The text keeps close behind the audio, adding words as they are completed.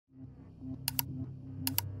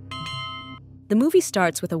The movie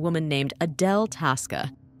starts with a woman named Adele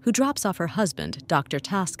Tasca, who drops off her husband, Dr.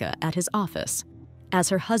 Tasca, at his office. As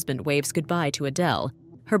her husband waves goodbye to Adele,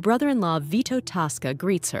 her brother-in-law Vito Tasca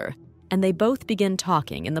greets her, and they both begin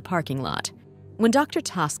talking in the parking lot. When Dr.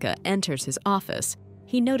 Tasca enters his office,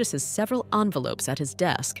 he notices several envelopes at his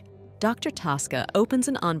desk. Dr. Tasca opens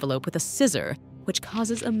an envelope with a scissor, which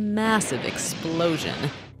causes a massive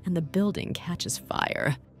explosion, and the building catches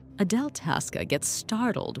fire. Adele Tasca gets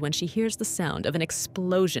startled when she hears the sound of an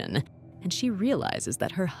explosion, and she realizes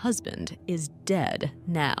that her husband is dead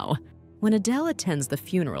now. When Adele attends the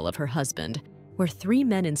funeral of her husband, where 3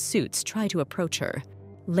 men in suits try to approach her.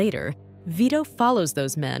 Later, Vito follows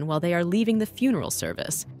those men while they are leaving the funeral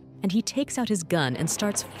service, and he takes out his gun and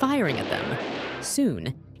starts firing at them.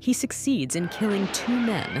 Soon, he succeeds in killing 2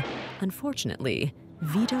 men. Unfortunately,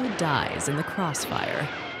 Vito dies in the crossfire.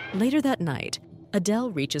 Later that night,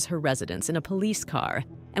 Adele reaches her residence in a police car,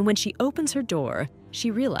 and when she opens her door,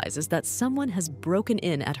 she realizes that someone has broken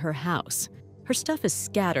in at her house. Her stuff is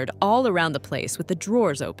scattered all around the place with the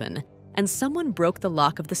drawers open, and someone broke the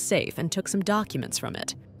lock of the safe and took some documents from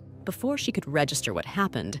it. Before she could register what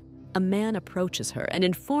happened, a man approaches her and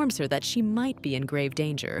informs her that she might be in grave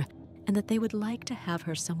danger, and that they would like to have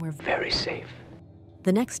her somewhere very safe.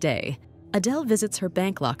 The next day, Adele visits her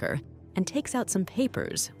bank locker and takes out some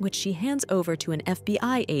papers, which she hands over to an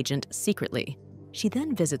FBI agent secretly. She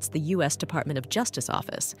then visits the U.S. Department of Justice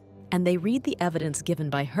office, and they read the evidence given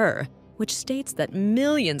by her, which states that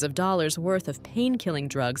millions of dollars worth of pain-killing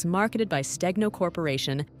drugs marketed by Stegno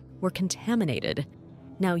Corporation were contaminated.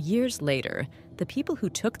 Now, years later, the people who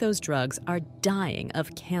took those drugs are dying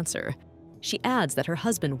of cancer. She adds that her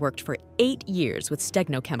husband worked for 8 years with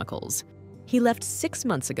Stegno Chemicals. He left 6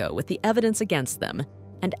 months ago with the evidence against them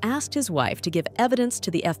and asked his wife to give evidence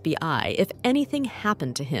to the FBI if anything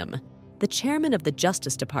happened to him. The chairman of the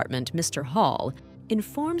Justice Department, Mr. Hall,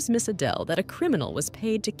 informs Miss Adele that a criminal was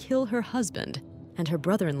paid to kill her husband, and her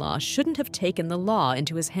brother-in-law shouldn't have taken the law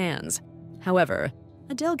into his hands. However,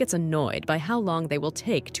 Adele gets annoyed by how long they will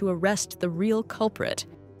take to arrest the real culprit,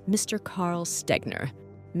 Mr. Carl Stegner.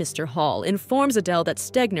 Mr. Hall informs Adele that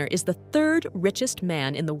Stegner is the 3rd richest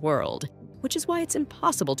man in the world, which is why it's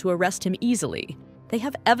impossible to arrest him easily. They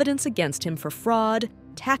have evidence against him for fraud,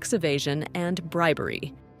 tax evasion, and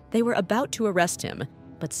bribery. They were about to arrest him,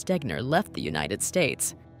 but Stegner left the United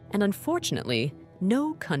States, and unfortunately,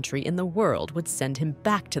 no country in the world would send him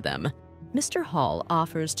back to them. Mr. Hall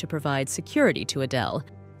offers to provide security to Adele,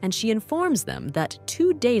 and she informs them that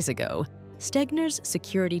 2 days ago, Stegner's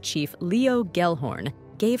security chief Leo Gellhorn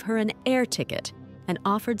gave her an air ticket and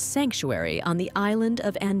offered sanctuary on the island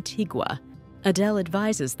of Antigua. Adele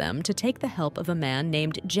advises them to take the help of a man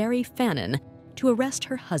named Jerry Fannin to arrest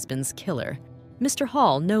her husband's killer. Mr.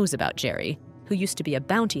 Hall knows about Jerry, who used to be a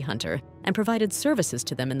bounty hunter and provided services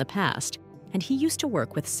to them in the past, and he used to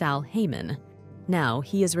work with Sal Heyman. Now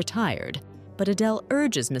he is retired, but Adele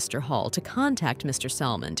urges Mr. Hall to contact Mr.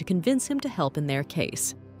 Salmon to convince him to help in their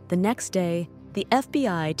case. The next day, the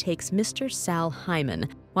FBI takes Mr. Sal Hyman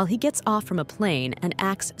while he gets off from a plane and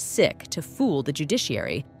acts sick to fool the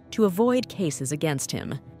judiciary to avoid cases against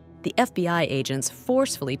him. The FBI agents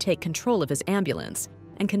forcefully take control of his ambulance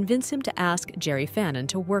and convince him to ask Jerry Fannin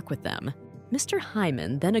to work with them. Mr.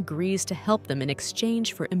 Hyman then agrees to help them in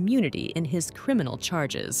exchange for immunity in his criminal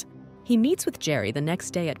charges. He meets with Jerry the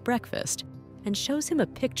next day at breakfast and shows him a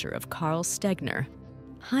picture of Carl Stegner.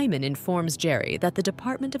 Hyman informs Jerry that the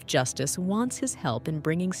Department of Justice wants his help in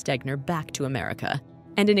bringing Stegner back to America,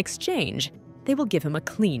 and in exchange, they will give him a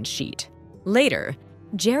clean sheet. Later,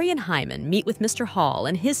 Jerry and Hyman meet with Mr. Hall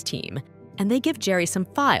and his team, and they give Jerry some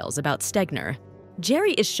files about Stegner.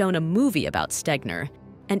 Jerry is shown a movie about Stegner,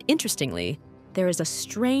 and interestingly, there is a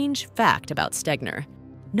strange fact about Stegner.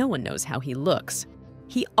 No one knows how he looks.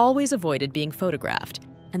 He always avoided being photographed,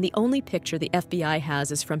 and the only picture the FBI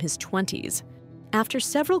has is from his 20s. After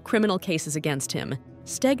several criminal cases against him,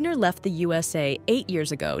 Stegner left the USA 8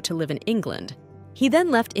 years ago to live in England. He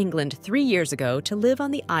then left England 3 years ago to live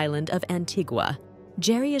on the island of Antigua.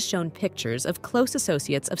 Jerry is shown pictures of close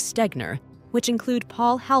associates of Stegner, which include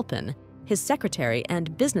Paul Halpin, his secretary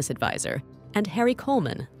and business advisor, and Harry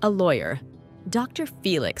Coleman, a lawyer. Dr.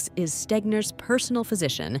 Felix is Stegner's personal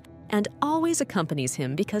physician and always accompanies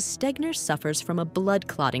him because Stegner suffers from a blood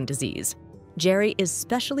clotting disease. Jerry is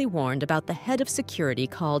specially warned about the head of security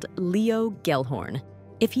called Leo Gellhorn.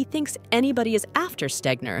 If he thinks anybody is after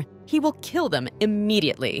Stegner, he will kill them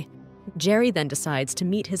immediately. Jerry then decides to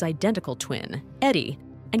meet his identical twin, Eddie,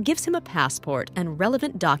 and gives him a passport and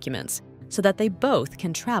relevant documents so that they both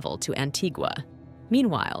can travel to Antigua.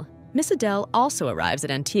 Meanwhile, Miss Adele also arrives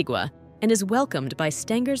at Antigua, and is welcomed by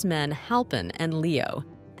Stenger's men Halpin and Leo.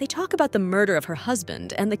 They talk about the murder of her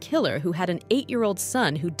husband and the killer who had an 8-year-old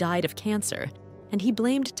son who died of cancer, and he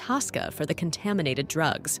blamed Tasca for the contaminated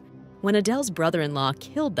drugs. When Adele's brother-in-law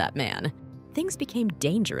killed that man, things became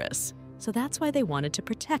dangerous, so that's why they wanted to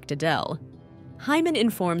protect Adele. Hyman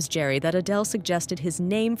informs Jerry that Adele suggested his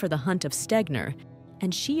name for the hunt of Stegner,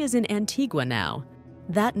 and she is in Antigua now.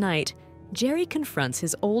 That night, Jerry confronts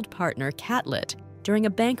his old partner, Catlett, during a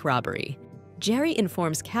bank robbery. Jerry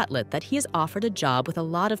informs Catlett that he is offered a job with a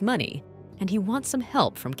lot of money, and he wants some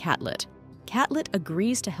help from Catlett. Catlett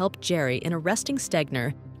agrees to help Jerry in arresting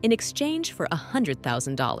Stegner in exchange for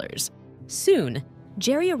 $100,000. Soon,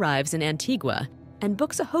 Jerry arrives in Antigua and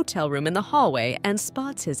books a hotel room in the hallway and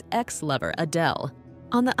spots his ex-lover, Adele.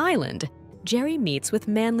 On the island, Jerry meets with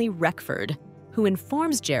Manly Reckford, who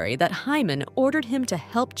informs Jerry that Hyman ordered him to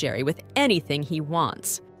help Jerry with anything he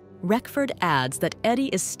wants. Reckford adds that Eddie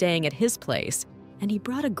is staying at his place, and he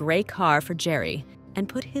brought a gray car for Jerry and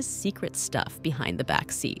put his secret stuff behind the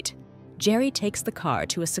back seat. Jerry takes the car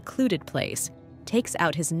to a secluded place, takes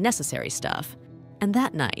out his necessary stuff, and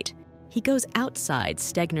that night, he goes outside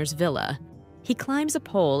Stegner's villa. He climbs a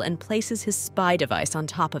pole and places his spy device on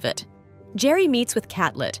top of it. Jerry meets with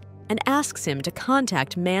Catlett and asks him to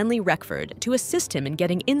contact Manly Reckford to assist him in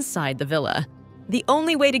getting inside the villa. The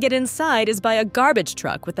only way to get inside is by a garbage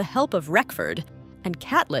truck with the help of Reckford, and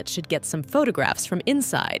Catlett should get some photographs from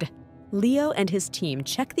inside. Leo and his team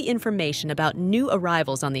check the information about new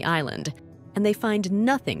arrivals on the island, and they find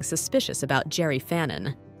nothing suspicious about Jerry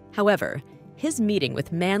Fannin. However, his meeting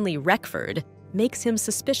with Manly Reckford makes him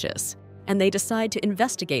suspicious, and they decide to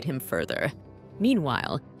investigate him further.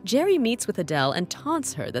 Meanwhile, Jerry meets with Adele and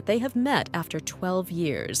taunts her that they have met after 12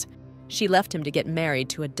 years. She left him to get married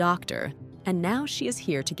to a doctor, and now she is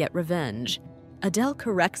here to get revenge. Adele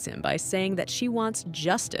corrects him by saying that she wants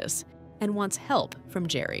justice and wants help from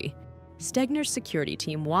Jerry. Stegner's security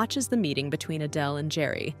team watches the meeting between Adele and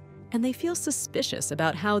Jerry, and they feel suspicious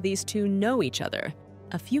about how these two know each other.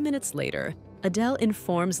 A few minutes later, Adele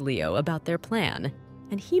informs Leo about their plan,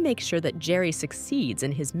 and he makes sure that Jerry succeeds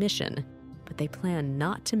in his mission. But they plan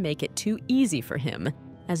not to make it too easy for him,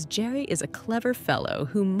 as Jerry is a clever fellow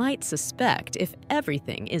who might suspect if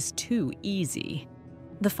everything is too easy.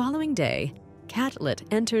 The following day, Catlett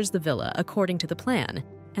enters the villa according to the plan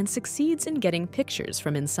and succeeds in getting pictures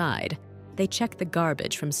from inside. They check the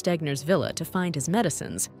garbage from Stegner's villa to find his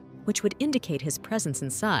medicines, which would indicate his presence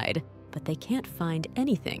inside, but they can't find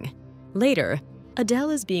anything. Later,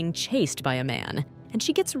 Adele is being chased by a man, and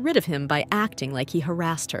she gets rid of him by acting like he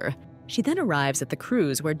harassed her. She then arrives at the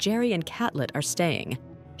cruise where Jerry and Catlett are staying.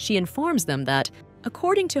 She informs them that,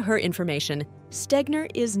 according to her information, Stegner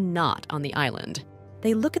is not on the island.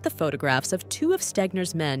 They look at the photographs of two of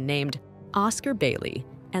Stegner's men named Oscar Bailey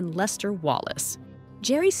and Lester Wallace.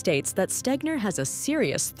 Jerry states that Stegner has a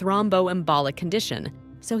serious thromboembolic condition,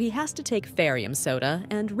 so he has to take Farium soda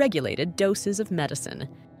and regulated doses of medicine.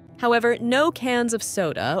 However, no cans of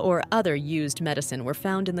soda or other used medicine were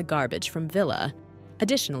found in the garbage from Villa.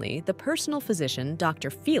 Additionally, the personal physician, Dr.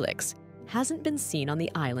 Felix, hasn't been seen on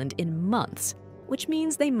the island in months, which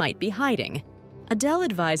means they might be hiding. Adele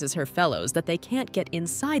advises her fellows that they can't get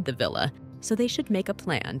inside the villa, so they should make a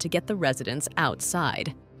plan to get the residents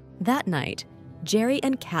outside. That night, Jerry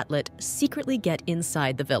and Catlett secretly get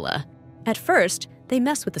inside the villa. At first, they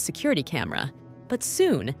mess with the security camera, but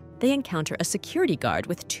soon they encounter a security guard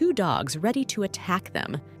with two dogs ready to attack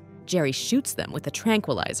them. Jerry shoots them with a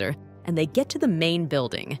tranquilizer, and they get to the main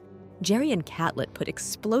building. Jerry and Catlett put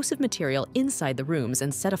explosive material inside the rooms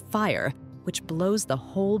and set a fire, which blows the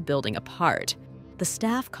whole building apart. The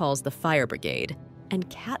staff calls the fire brigade, and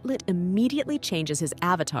Catlett immediately changes his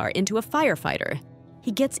avatar into a firefighter.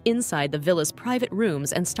 He gets inside the villa's private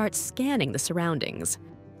rooms and starts scanning the surroundings.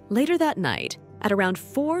 Later that night, at around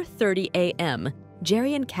 4:30 a.m.,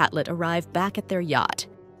 Jerry and Catlett arrive back at their yacht.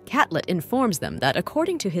 Catlett informs them that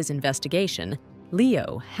according to his investigation,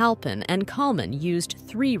 Leo, Halpin, and Kallman used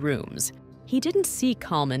 3 rooms. He didn't see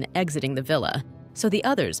Kallman exiting the villa, so the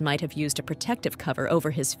others might have used a protective cover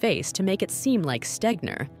over his face to make it seem like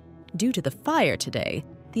Stegner. Due to the fire today,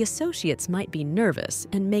 the associates might be nervous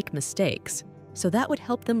and make mistakes, so that would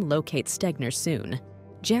help them locate Stegner soon.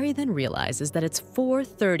 Jerry then realizes that it's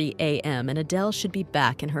 4:30 a.m. and Adele should be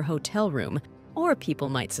back in her hotel room, or people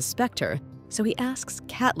might suspect her, so he asks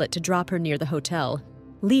Catlett to drop her near the hotel.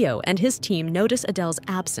 Leo and his team notice Adele's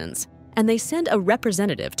absence, and they send a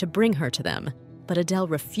representative to bring her to them. But Adele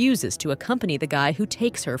refuses to accompany the guy who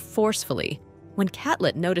takes her forcefully. When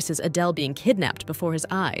Catlett notices Adele being kidnapped before his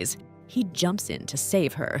eyes, he jumps in to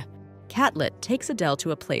save her. Catlett takes Adele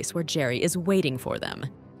to a place where Jerry is waiting for them.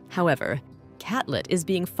 However, Catlett is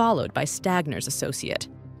being followed by Stagner's associate.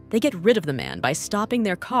 They get rid of the man by stopping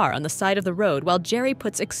their car on the side of the road while Jerry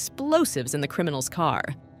puts explosives in the criminal's car.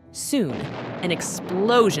 Soon, an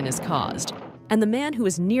explosion is caused, and the man who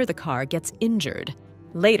is near the car gets injured.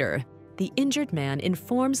 Later, the injured man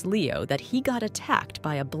informs Leo that he got attacked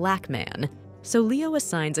by a black man, so Leo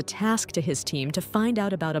assigns a task to his team to find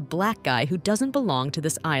out about a black guy who doesn't belong to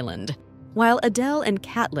this island. While Adele and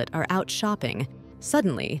Catlett are out shopping,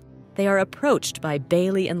 suddenly, they are approached by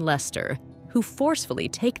Bailey and Lester, who forcefully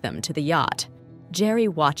take them to the yacht. Jerry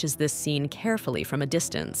watches this scene carefully from a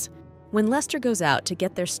distance. When Lester goes out to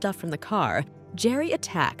get their stuff from the car, Jerry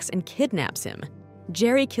attacks and kidnaps him.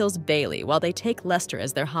 Jerry kills Bailey while they take Lester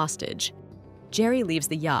as their hostage. Jerry leaves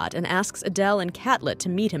the yacht and asks Adele and Catlett to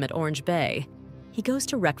meet him at Orange Bay. He goes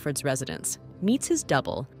to Reckford's residence, meets his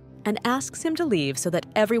double, and asks him to leave so that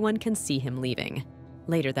everyone can see him leaving.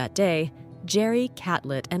 Later that day, Jerry,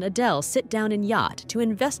 Catlett, and Adele sit down in yacht to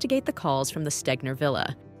investigate the calls from the Stegner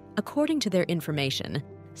villa. According to their information,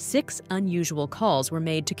 6 unusual calls were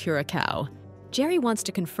made to Curacao. Jerry wants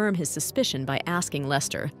to confirm his suspicion by asking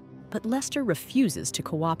Lester, but Lester refuses to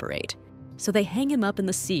cooperate. So they hang him up in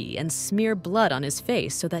the sea and smear blood on his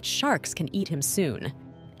face so that sharks can eat him soon.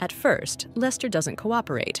 At first, Lester doesn't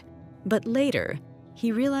cooperate, but later,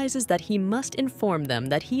 he realizes that he must inform them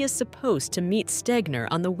that he is supposed to meet Stegner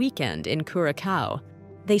on the weekend in Curacao.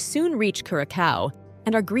 They soon reach Curacao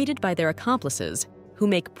and are greeted by their accomplices, who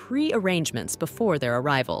make pre-arrangements before their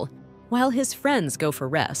arrival. While his friends go for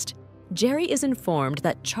rest, Jerry is informed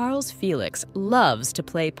that Charles Felix loves to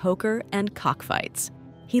play poker and cockfights.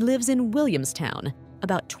 He lives in Williamstown,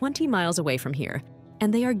 about 20 miles away from here,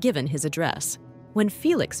 and they are given his address. When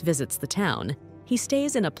Felix visits the town, he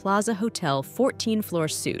stays in a Plaza Hotel 14-floor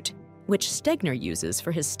suite, which Stegner uses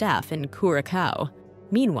for his staff in Curacao.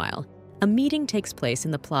 Meanwhile, a meeting takes place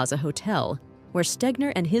in the Plaza Hotel, where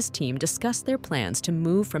Stegner and his team discuss their plans to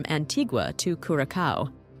move from Antigua to Curacao.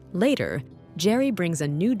 Later, Jerry brings a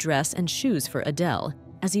new dress and shoes for Adele,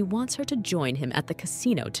 as he wants her to join him at the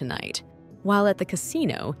casino tonight. While at the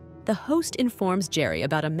casino, the host informs Jerry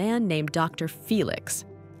about a man named Dr. Felix.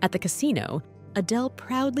 At the casino, Adele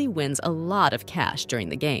proudly wins a lot of cash during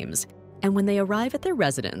the games, and when they arrive at their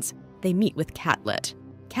residence, they meet with Catlett.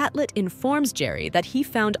 Catlett informs Jerry that he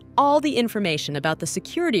found all the information about the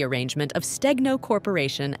security arrangement of Stegno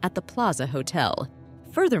Corporation at the Plaza Hotel.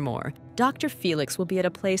 Furthermore, Dr. Felix will be at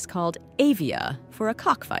a place called Avia for a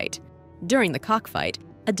cockfight. During the cockfight,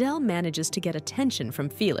 Adele manages to get attention from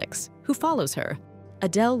Felix, who follows her.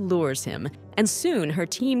 Adele lures him, and soon her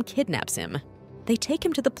team kidnaps him. They take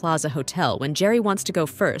him to the Plaza Hotel when Jerry wants to go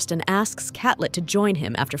first and asks Catlett to join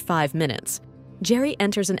him after 5 minutes. Jerry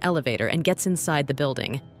enters an elevator and gets inside the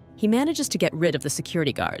building. He manages to get rid of the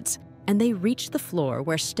security guards, and they reach the floor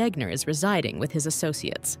where Stegner is residing with his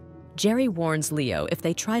associates. Jerry warns Leo if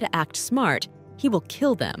they try to act smart, he will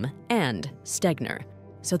kill them and Stegner.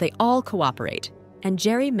 So they all cooperate, and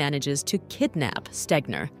Jerry manages to kidnap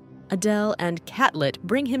Stegner. Adele and Catlett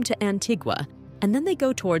bring him to Antigua, and then they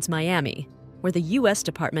go towards Miami, where the U.S.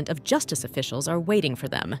 Department of Justice officials are waiting for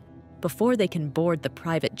them. Before they can board the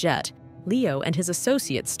private jet, Leo and his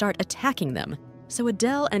associates start attacking them, so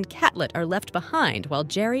Adele and Catlett are left behind while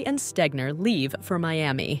Jerry and Stegner leave for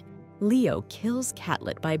Miami. Leo kills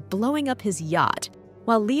Catlett by blowing up his yacht,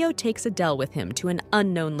 while Leo takes Adele with him to an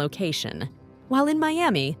unknown location. While in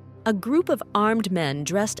Miami, a group of armed men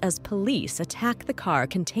dressed as police attack the car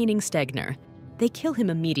containing Stegner. They kill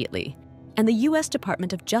him immediately, and the U.S.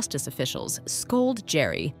 Department of Justice officials scold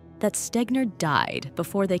Jerry that Stegner died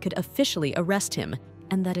before they could officially arrest him,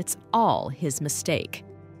 and that it's all his mistake.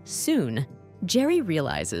 Soon, Jerry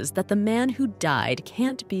realizes that the man who died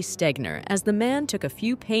can't be Stegner, as the man took a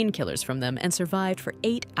few painkillers from them and survived for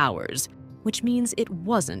 8 hours, which means it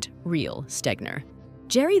wasn't real Stegner.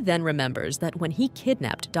 Jerry then remembers that when he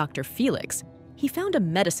kidnapped Dr. Felix, he found a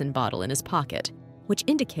medicine bottle in his pocket, which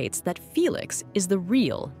indicates that Felix is the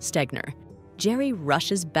real Stegner. Jerry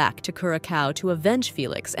rushes back to Curacao to avenge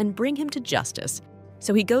Felix and bring him to justice,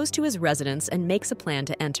 so he goes to his residence and makes a plan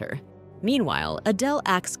to enter. Meanwhile, Adele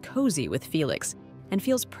acts cozy with Felix and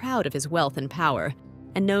feels proud of his wealth and power,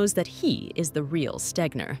 and knows that he is the real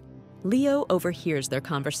Stegner. Leo overhears their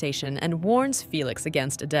conversation and warns Felix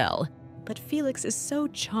against Adele, but Felix is so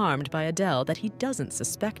charmed by Adele that he doesn't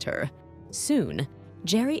suspect her. Soon,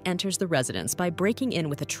 Jerry enters the residence by breaking in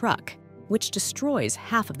with a truck, which destroys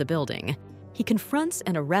half of the building. He confronts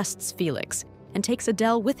and arrests Felix and takes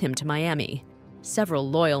Adele with him to Miami. Several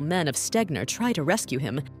loyal men of Stegner try to rescue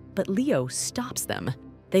him, but Leo stops them.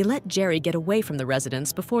 They let Jerry get away from the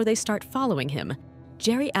residence before they start following him.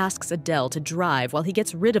 Jerry asks Adele to drive while he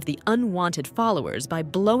gets rid of the unwanted followers by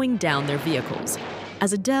blowing down their vehicles.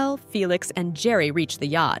 As Adele, Felix, and Jerry reach the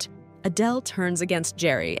yacht, Adele turns against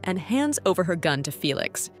Jerry and hands over her gun to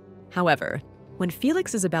Felix. However, when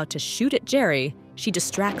Felix is about to shoot at Jerry, she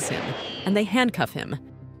distracts him, and they handcuff him.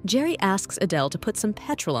 Jerry asks Adele to put some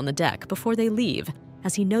petrol on the deck before they leave,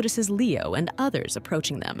 as he notices Leo and others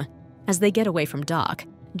approaching them. As they get away from Doc,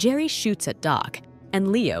 Jerry shoots at Doc,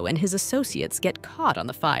 and Leo and his associates get caught on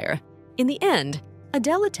the fire. In the end,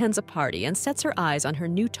 Adele attends a party and sets her eyes on her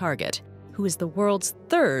new target, who is the world's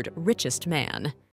third richest man.